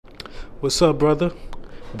What's up, brother?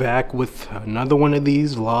 Back with another one of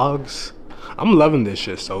these vlogs. I'm loving this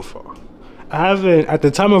shit so far. I haven't, at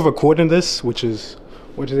the time of recording this, which is,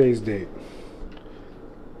 what today's date?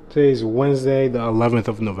 Today's Wednesday, the 11th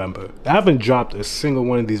of November. I haven't dropped a single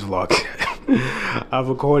one of these vlogs yet. I've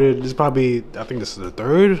recorded, this is probably, I think this is the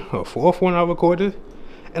third or fourth one I recorded.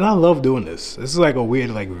 And I love doing this. This is like a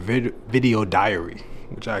weird like video diary,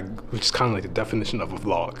 which is kind of like the definition of a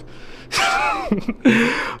vlog.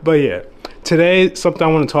 But yeah, today something I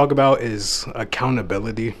want to talk about is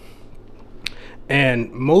accountability.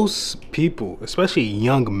 And most people, especially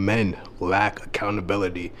young men, lack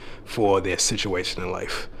accountability for their situation in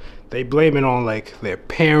life. They blame it on like their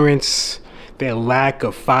parents, their lack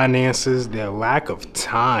of finances, their lack of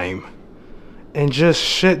time, and just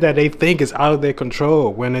shit that they think is out of their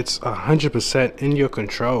control when it's 100% in your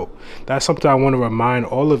control. That's something I want to remind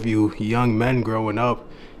all of you young men growing up.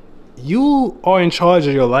 You are in charge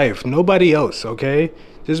of your life, nobody else, okay?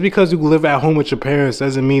 Just because you live at home with your parents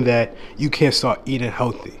doesn't mean that you can't start eating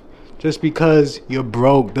healthy. Just because you're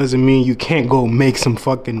broke doesn't mean you can't go make some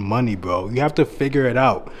fucking money, bro. You have to figure it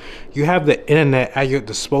out. You have the internet at your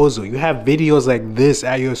disposal. You have videos like this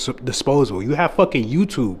at your disposal. You have fucking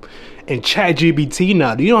YouTube and ChatGPT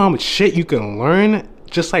now. Do you know how much shit you can learn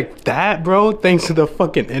just like that, bro? Thanks to the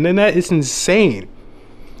fucking internet. It's insane.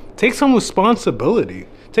 Take some responsibility.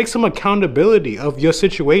 Take some accountability of your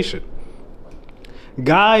situation.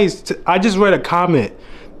 Guys, I just read a comment.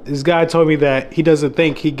 This guy told me that he doesn't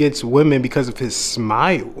think he gets women because of his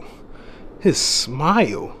smile. His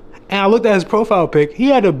smile. And I looked at his profile pic. He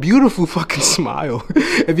had a beautiful fucking smile.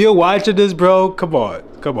 If you're watching this, bro, come on.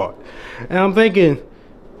 Come on. And I'm thinking,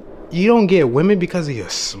 you don't get women because of your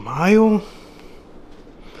smile?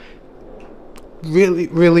 Really,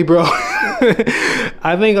 really, bro?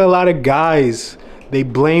 I think a lot of guys, they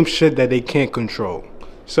blame shit that they can't control.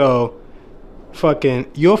 So, fucking,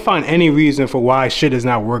 you'll find any reason for why shit is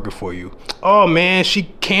not working for you. Oh man, she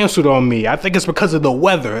canceled on me. I think it's because of the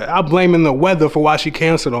weather. I'm blaming the weather for why she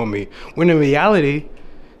canceled on me. When in reality,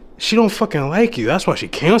 she don't fucking like you. That's why she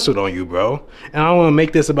canceled on you, bro. And I don't want to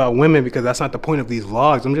make this about women because that's not the point of these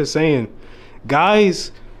vlogs. I'm just saying,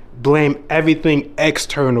 guys blame everything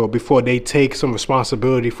external before they take some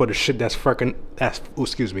responsibility for the shit that's fucking,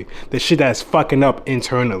 the shit that's fucking up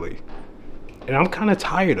internally. And I'm kind of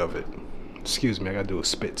tired of it. Excuse me, I gotta do a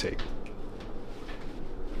spit take.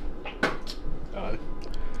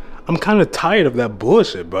 I'm kind of tired of that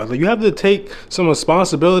bullshit, brother. You have to take some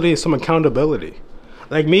responsibility and some accountability.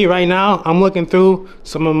 Like me right now, I'm looking through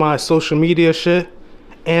some of my social media shit,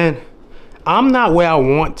 and I'm not where I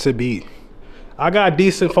want to be. I got a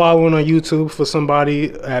decent following on YouTube for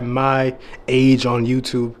somebody at my age on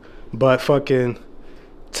YouTube, but fucking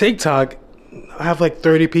TikTok, I have like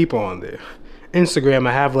 30 people on there. Instagram,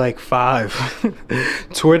 I have like 5.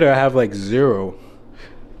 Twitter, I have like 0.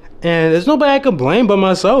 And there's nobody I can blame but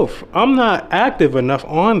myself. I'm not active enough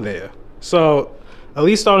on there. So, at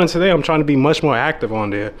least starting today, I'm trying to be much more active on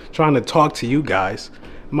there. Trying to talk to you guys.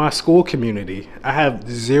 My school community, I have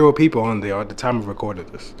 0 people on there at the time of recording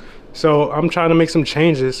this. So, I'm trying to make some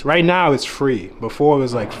changes. Right now, it's free. Before, it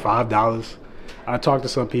was like $5. I talked to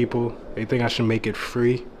some people. They think I should make it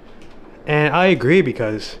free. And I agree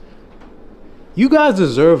because you guys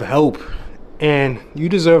deserve help, and you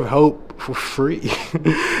deserve help for free.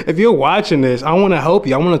 If you're watching this, I want to help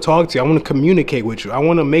you. I want to talk to you. I want to communicate with you. I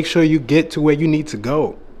want to make sure you get to where you need to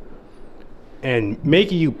go. And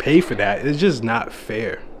making you pay for that is just not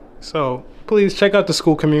fair. So please check out the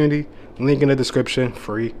school community. Link in the description,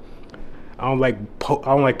 free. I don't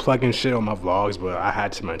like plugging shit on my vlogs, but I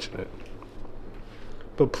had to mention it.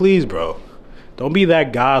 But please, bro, don't be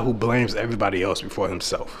that guy who blames everybody else before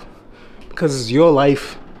himself. Because it's your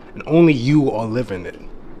life and only you are living it.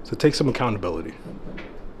 So take some accountability.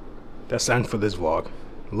 That's the end for this vlog.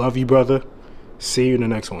 Love you, brother. See you in the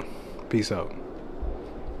next one. Peace out.